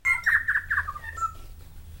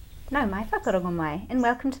Nau mai whakarongo mai, and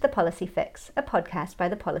welcome to The Policy Fix, a podcast by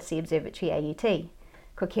the Policy Observatory AUT.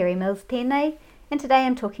 Ko Keri Mills tēnei, and today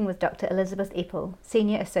I'm talking with Dr. Elizabeth Eppel,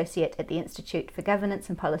 Senior Associate at the Institute for Governance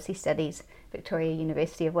and Policy Studies, Victoria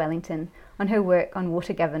University of Wellington, on her work on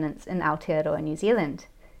water governance in Aotearoa, New Zealand.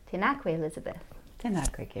 Tēnā koe, Elizabeth. Tēnā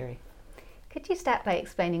koe, Keri. Could you start by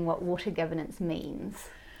explaining what water governance means?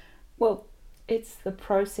 Well, it's the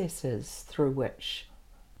processes through which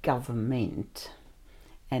government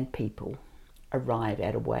and people arrive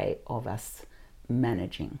at a way of us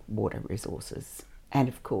managing water resources. And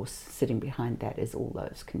of course, sitting behind that is all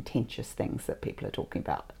those contentious things that people are talking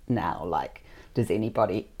about now, like, does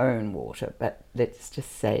anybody own water? But let's just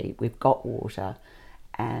say we've got water,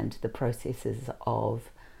 and the processes of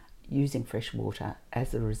using fresh water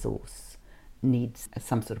as a resource needs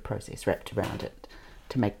some sort of process wrapped around it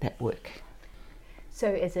to make that work. So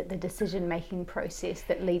is it the decision-making process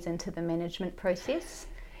that leads into the management process?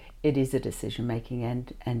 It is a decision-making,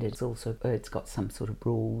 and it's got some sort of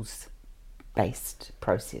rules-based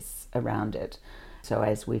process around it. So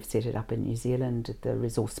as we've set it up in New Zealand, the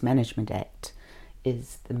Resource Management Act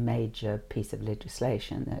is the major piece of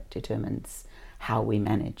legislation that determines how we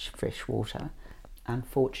manage fresh water.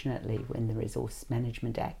 Unfortunately, when the Resource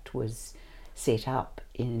Management Act was set up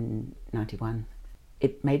in 91,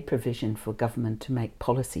 it made provision for government to make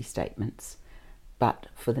policy statements. But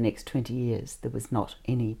for the next 20 years, there was not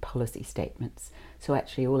any policy statements. So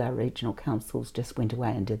actually all our regional councils just went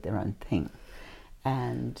away and did their own thing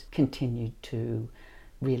and continued to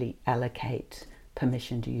really allocate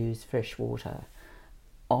permission to use fresh water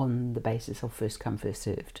on the basis of first come, first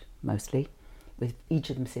served, mostly, with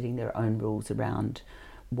each of them setting their own rules around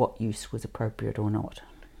what use was appropriate or not.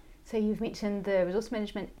 So you've mentioned the Resource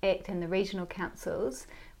Management Act and the regional councils.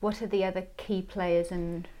 What are the other key players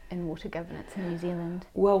in water governance in New Zealand?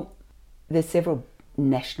 Well, there's several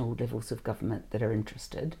national levels of government that are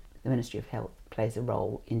interested. The Ministry of Health plays a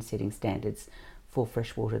role in setting standards for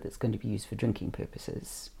fresh water that's going to be used for drinking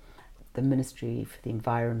purposes. The Ministry for the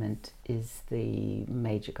Environment is the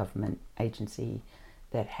major government agency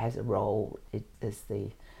that has a role. It is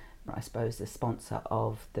the sponsor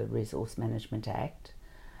of the Resource Management Act.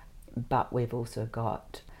 But we've also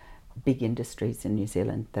got big industries in New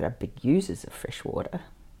Zealand that are big users of fresh water,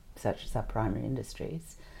 such as our primary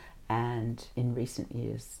industries. And in recent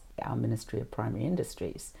years, our Ministry of Primary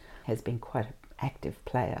Industries has been quite an active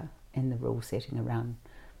player in the rule setting around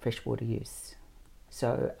freshwater use.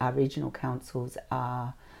 So our regional councils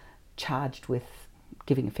are charged with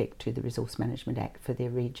giving effect to the Resource Management Act for their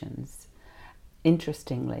regions.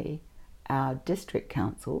 Interestingly, our district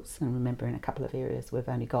councils, and remember in a couple of areas we've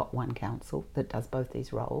only got one council that does both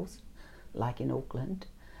these roles, like in Auckland,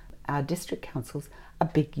 our district councils are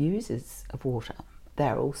big users of water.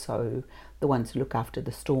 They're also the ones who look after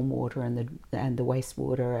the stormwater and the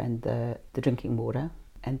wastewater and the drinking water,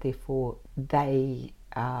 and therefore they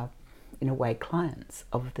are in a way clients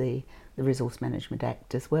of the Resource Management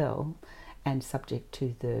Act as well, and subject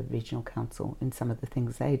to the regional council in some of the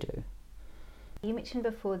things they do. You mentioned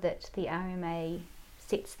before that the RMA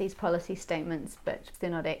sets these policy statements, but they're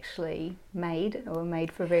not actually made or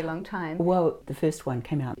made for a very long time. Well, the first one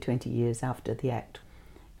came out 20 years after the Act,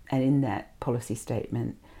 and in that policy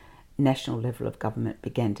statement, national level of government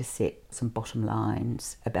began to set some bottom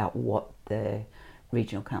lines about what the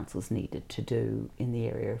regional councils needed to do in the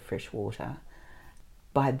area of fresh water.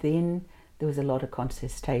 By then, there was a lot of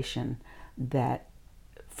contestation that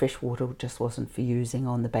fresh water just wasn't for using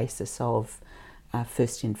on the basis of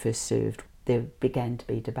first in, first served. There began to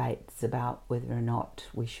be debates about whether or not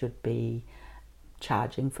we should be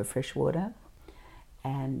charging for fresh water,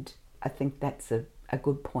 and I think that's a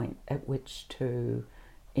good point at which to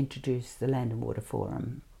introduce the Land and Water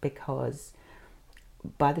Forum, because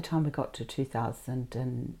by the time we got to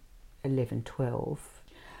 2011-12,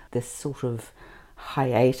 this sort of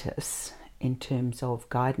hiatus in terms of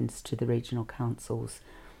guidance to the regional councils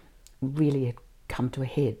really had come to a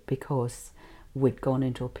head, because we'd gone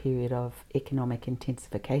into a period of economic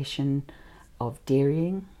intensification, of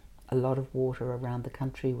dairying. A lot of water around the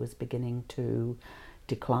country was beginning to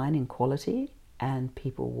decline in quality, and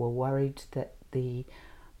people were worried that the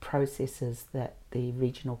processes that the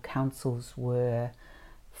regional councils were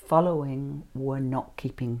following were not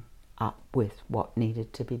keeping up with what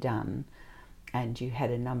needed to be done. And you had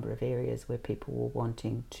a number of areas where people were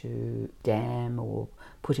wanting to dam or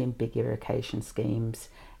put in big irrigation schemes,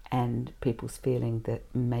 and people's feeling that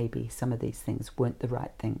maybe some of these things weren't the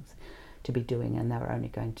right things to be doing, and they were only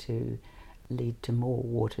going to lead to more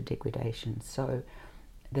water degradation. So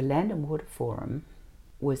the Land and Water Forum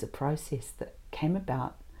was a process that came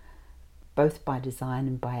about both by design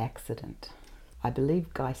and by accident. I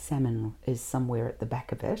believe Guy Salmon is somewhere at the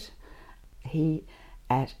back of it. He,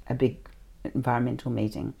 at a big environmental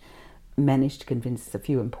meeting, managed to convince a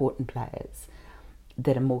few important players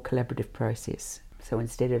that a more collaborative process. So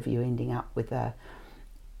instead of you ending up with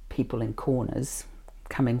people in corners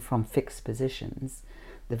coming from fixed positions,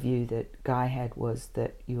 the view that Guy had was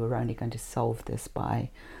that you were only going to solve this by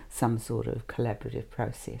some sort of collaborative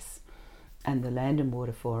process. And the Land and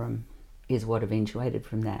Water Forum is what eventuated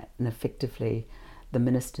from that. And effectively, the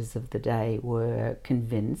ministers of the day were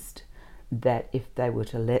convinced that if they were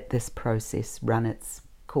to let this process run its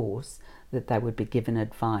course, that they would be given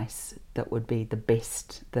advice that would be the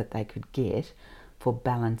best that they could get for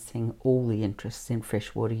balancing all the interests in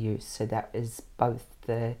freshwater use. So that is both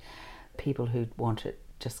the people who want it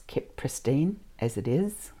just kept pristine as it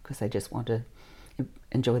is, because they just want to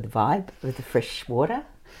enjoy the vibe of the fresh water.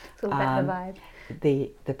 It's all about the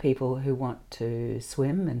vibe. The people who want to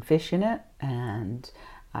swim and fish in it and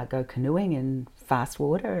go canoeing in fast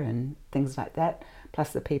water and things like that,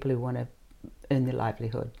 plus the people who want to earn their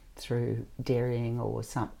livelihood through dairying or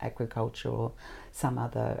some agriculture or some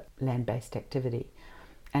other land-based activity.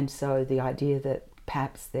 And so the idea that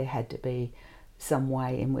perhaps there had to be some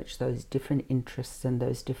way in which those different interests and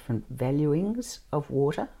those different valuings of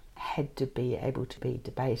water had to be able to be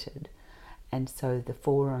debated. And so the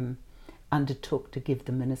forum undertook to give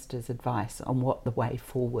the ministers advice on what the way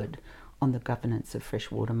forward on the governance of fresh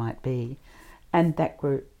water might be. And that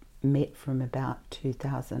group met from about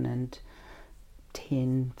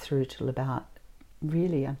 2010 through till about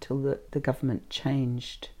really until the government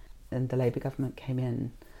changed and the Labour government came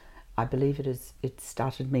in. I believe it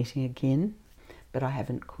started meeting again, but I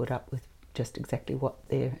haven't caught up with just exactly what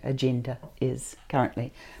their agenda is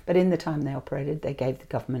currently. But in the time they operated, they gave the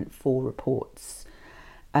government 4 reports.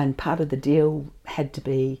 And part of the deal had to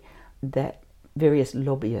be that various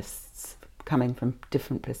lobbyists coming from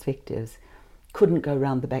different perspectives couldn't go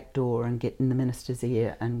round the back door and get in the minister's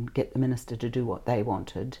ear and get the minister to do what they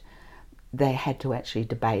wanted. They had to actually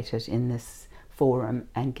debate it in this forum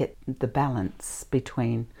and get the balance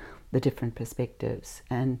between the different perspectives.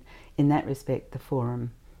 And in that respect, the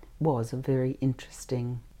forum was a very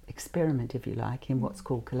interesting experiment, if you like, in what's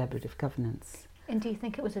called collaborative governance. And do you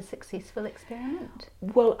think it was a successful experiment?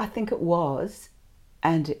 Well, I think it was,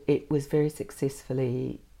 and it was very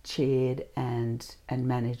successfully chaired and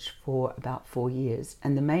managed for about 4 years.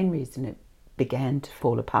 And the main reason it began to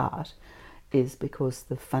fall apart is because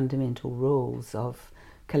the fundamental rules of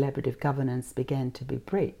collaborative governance began to be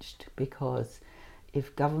breached, because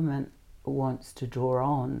if government wants to draw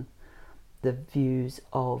on the views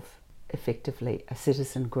of effectively a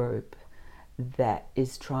citizen group that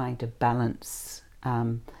is trying to balance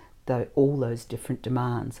all those different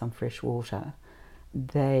demands on fresh water,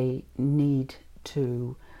 they need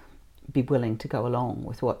to be willing to go along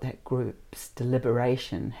with what that group's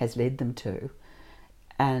deliberation has led them to.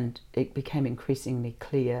 And it became increasingly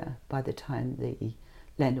clear by the time the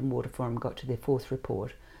Land and Water Forum got to their 4th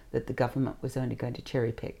report that the government was only going to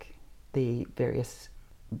cherry pick the various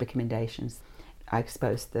recommendations. I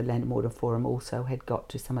suppose the Land and Water Forum also had got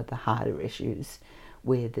to some of the harder issues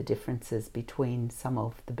where the differences between some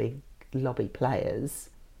of the big lobby players,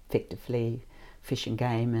 effectively Fish and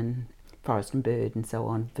Game and Forest and Bird and so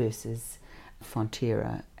on, versus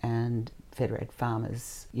Fonterra and Federated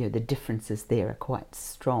Farmers, the differences there are quite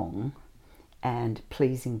strong, and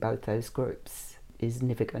pleasing both those groups is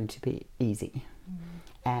never going to be easy.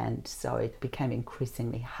 And so it became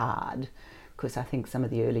increasingly hard, because I think some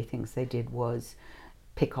of the early things they did was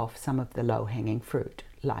pick off some of the low-hanging fruit,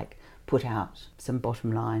 like put out some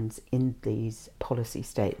bottom lines in these policy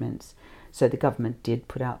statements. So the government did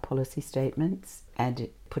put out policy statements and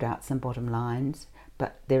it put out some bottom lines,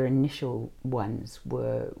 but their initial ones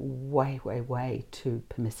were way too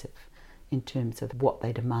permissive in terms of what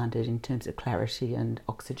they demanded in terms of clarity and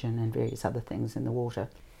oxygen and various other things in the water.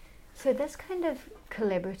 So this kind of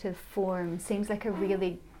collaborative forum seems like a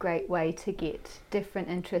really great way to get different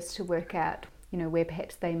interests to work out, where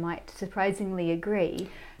perhaps they might surprisingly agree.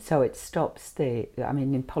 So it stops there. I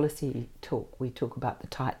mean, in policy talk, we talk about the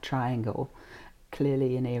tight triangle.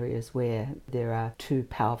 Clearly in areas where there are 2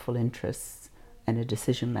 powerful interests and a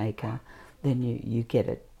decision maker, then you get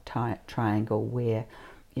a tight triangle where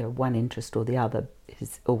one interest or the other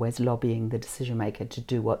is always lobbying the decision maker to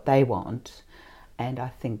do what they want. And I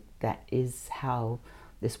think that is how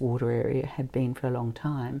this water area had been for a long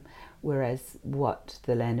time, whereas what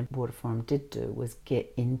the Land and Water Forum did do was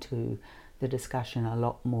get into the discussion a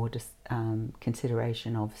lot more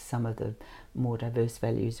consideration of some of the more diverse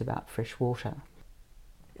values about fresh water.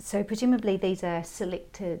 So presumably these are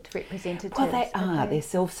selected representatives. Well, they are. They're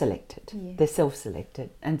self-selected. Yeah. They're self-selected,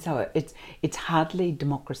 and so it's hardly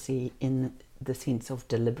democracy in the sense of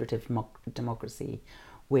deliberative democracy,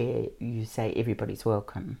 where you say everybody's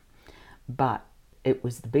welcome. But it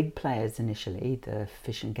was the big players initially, the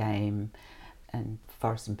Fish and Game, and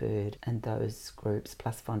Forest and Bird, and those groups,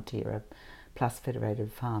 plus Fonterra, plus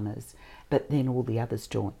Federated Farmers. But then all the others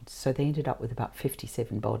joined. So they ended up with about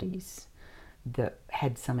 57 bodies that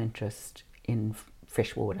had some interest in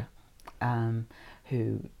freshwater,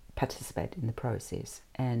 who participated in the process.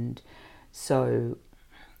 And so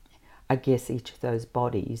I guess each of those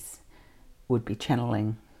bodies would be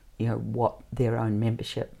channeling, what their own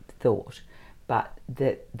membership thought. But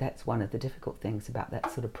that's one of the difficult things about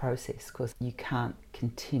that sort of process, because you can't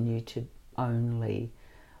continue to only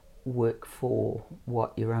work for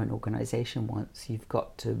what your own organisation wants. You've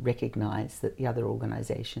got to recognise that the other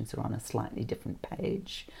organisations are on a slightly different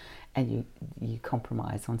page, and you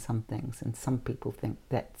compromise on some things. And some people think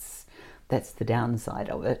that's the downside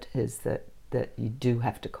of it, is that you do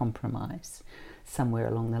have to compromise somewhere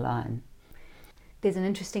along the line. There's an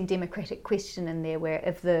interesting democratic question in there, where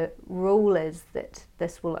if the rule is that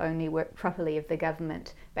this will only work properly if the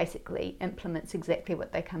government basically implements exactly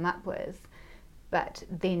what they come up with, but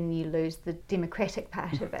then you lose the democratic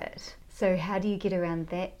part of it. So how do you get around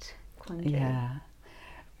that quandary? Yeah.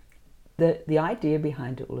 The idea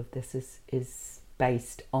behind all of this is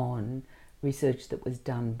based on research that was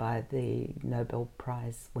done by the Nobel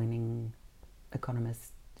Prize winning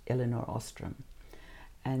economist Elinor Ostrom.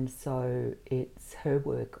 And so it's her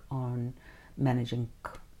work on managing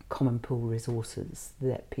common pool resources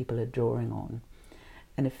that people are drawing on.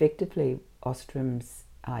 And effectively, Ostrom's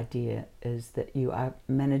idea is that you are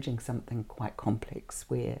managing something quite complex,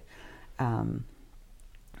 where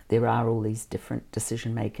there are all these different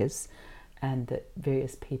decision makers, and that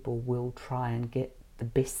various people will try and get the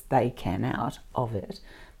best they can out of it,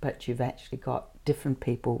 but you've actually got different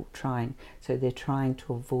people trying. So they're trying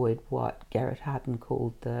to avoid what Garrett Hardin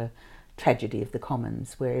called the tragedy of the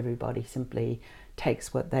commons, where everybody simply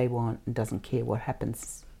takes what they want and doesn't care what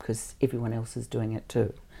happens because everyone else is doing it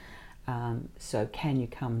too. So can you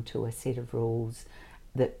come to a set of rules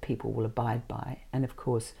that people will abide by? And of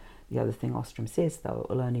course, the other thing Ostrom says, though,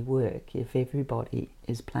 it will only work if everybody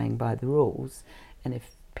is playing by the rules, and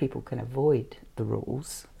if people can avoid the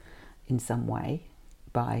rules in some way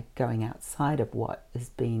by going outside of what has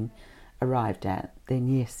been arrived at, then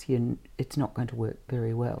yes, it's not going to work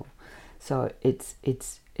very well. So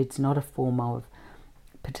it's not a form of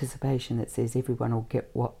participation that says everyone will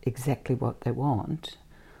get exactly what they want.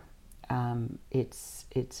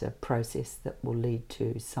 It's a process that will lead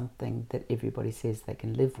to something that everybody says they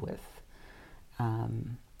can live with.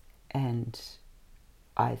 And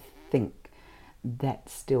I think that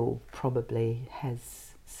still probably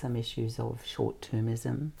has some issues of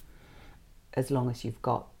short-termism, as long as you've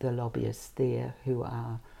got the lobbyists there who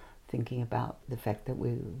are thinking about the fact that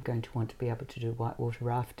we're going to want to be able to do whitewater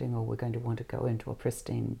rafting, or we're going to want to go into a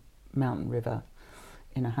pristine mountain river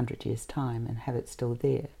in 100 years' time and have it still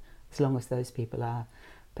there. As long as those people are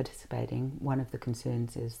participating, one of the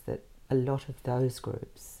concerns is that a lot of those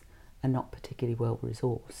groups are not particularly well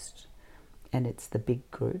resourced, and it's the big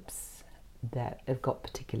groups that have got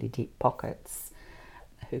particularly deep pockets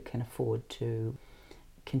who can afford to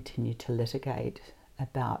continue to litigate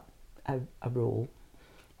about a rule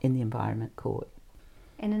in the Environment Court.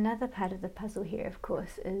 And another part of the puzzle here, of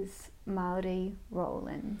course, is Māori role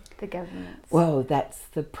in the governance. Well, that's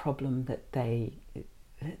the problem that they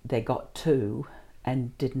got to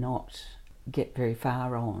and did not get very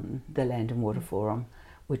far on the Land and Water Forum,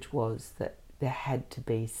 which was that there had to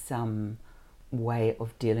be some way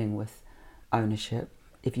of dealing with ownership.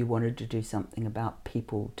 If you wanted to do something about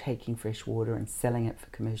people taking fresh water and selling it for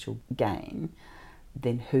commercial gain,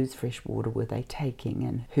 then whose fresh water were they taking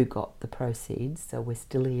and who got the proceeds? So we're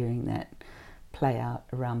still hearing that play out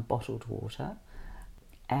around bottled water.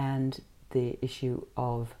 And the issue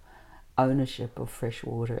of ownership of fresh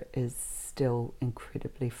water is still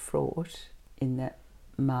incredibly fraught, in that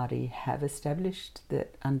Māori have established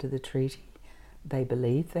that under the treaty they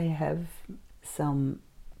believe they have some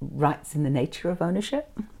rights in the nature of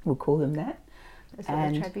ownership, we'll call them that. That's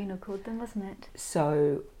what the tribunal called them, wasn't it?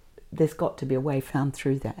 So there's got to be a way found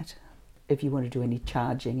through that. If you want to do any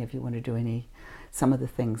charging, if you want to do some of the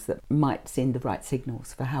things that might send the right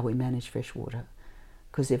signals for how we manage fresh water.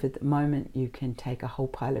 Because if at the moment you can take a whole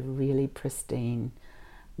pile of really pristine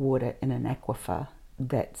water in an aquifer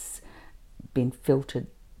that's been filtered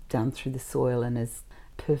down through the soil and is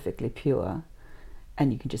perfectly pure,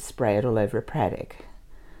 and you can just spray it all over a paddock,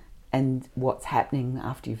 and what's happening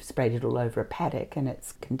after you've sprayed it all over a paddock and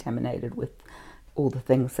it's contaminated with all the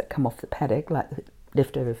things that come off the paddock, like the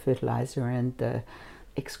leftover fertiliser and the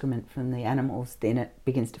excrement from the animals, then it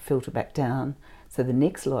begins to filter back down. So the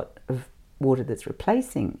next lot of water that's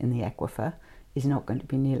replacing in the aquifer is not going to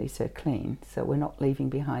be nearly so clean. So we're not leaving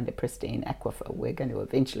behind a pristine aquifer. We're going to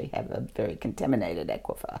eventually have a very contaminated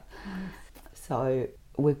aquifer. So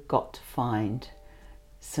we've got to find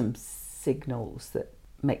some signals that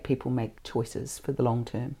make people make choices for the long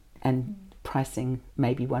term, and pricing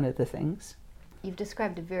may be one of the things. You've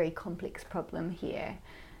described a very complex problem here.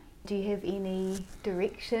 Do you have any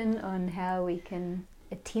direction on how we can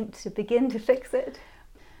attempt to begin to fix it?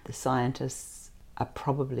 The scientists are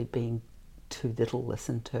probably being too little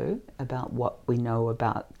listened to about what we know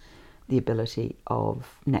about the ability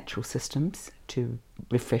of natural systems to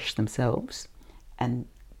refresh themselves, and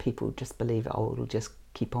people just believe, oh, it'll just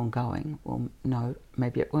keep on going. Well, no,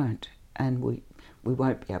 maybe it won't, and we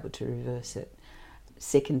won't be able to reverse it.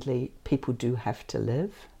 Secondly, people do have to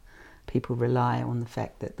live. People rely on the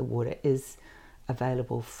fact that the water is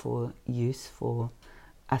available for use for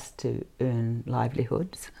us to earn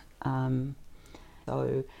livelihoods.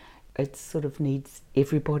 So it sort of needs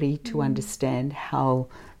everybody to understand how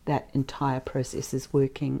that entire process is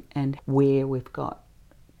working, and where we've got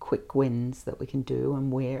quick wins that we can do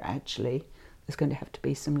and where actually there's going to have to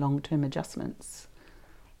be some long-term adjustments.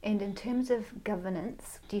 And in terms of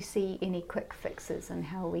governance, do you see any quick fixes on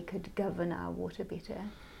how we could govern our water better?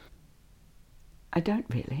 I don't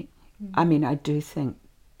really. I mean, I do think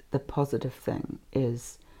the positive thing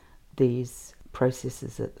is these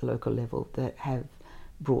processes at the local level that have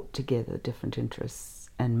brought together different interests,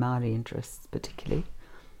 and Māori interests particularly,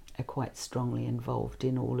 are quite strongly involved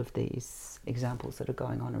in all of these examples that are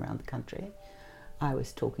going on around the country. I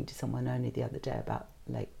was talking to someone only the other day about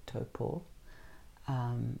Lake Taupo,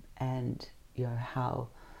 and you know how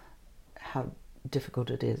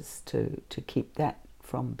difficult it is to keep that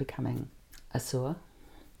from becoming a sewer.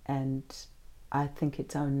 And I think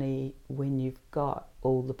it's only when you've got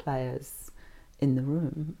all the players in the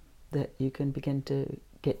room that you can begin to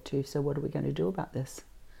get to, so what are we going to do about this?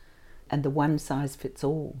 And the one size fits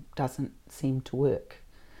all doesn't seem to work.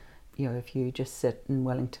 You know, if you just sit in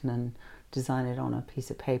Wellington and design it on a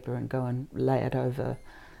piece of paper and go and lay it over,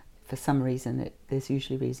 for some reason there's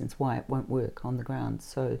usually reasons why it won't work on the ground.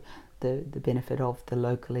 So the benefit of the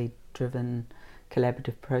locally driven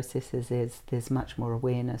collaborative processes is there's much more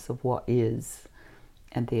awareness of what is,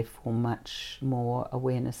 and therefore much more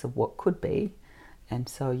awareness of what could be, and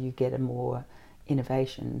so you get a more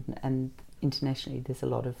innovation. And internationally there's a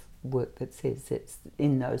lot of work that says it's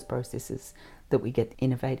in those processes that we get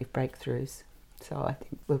innovative breakthroughs. So I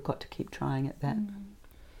think we've got to keep trying at that.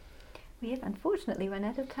 We have unfortunately run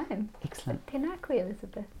out of time. Excellent. Tēnā koe,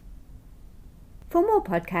 Elizabeth. For more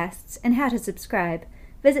podcasts and how to subscribe,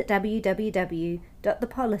 visit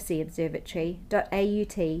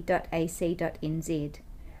www.thepolicyobservatory.aut.ac.nz.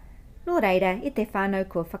 Nō reira, e te whānau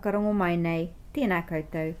kua whakarongo mai nei, tēnā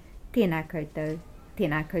koutou, tēnā koutou,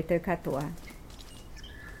 tēnā koutou katoa.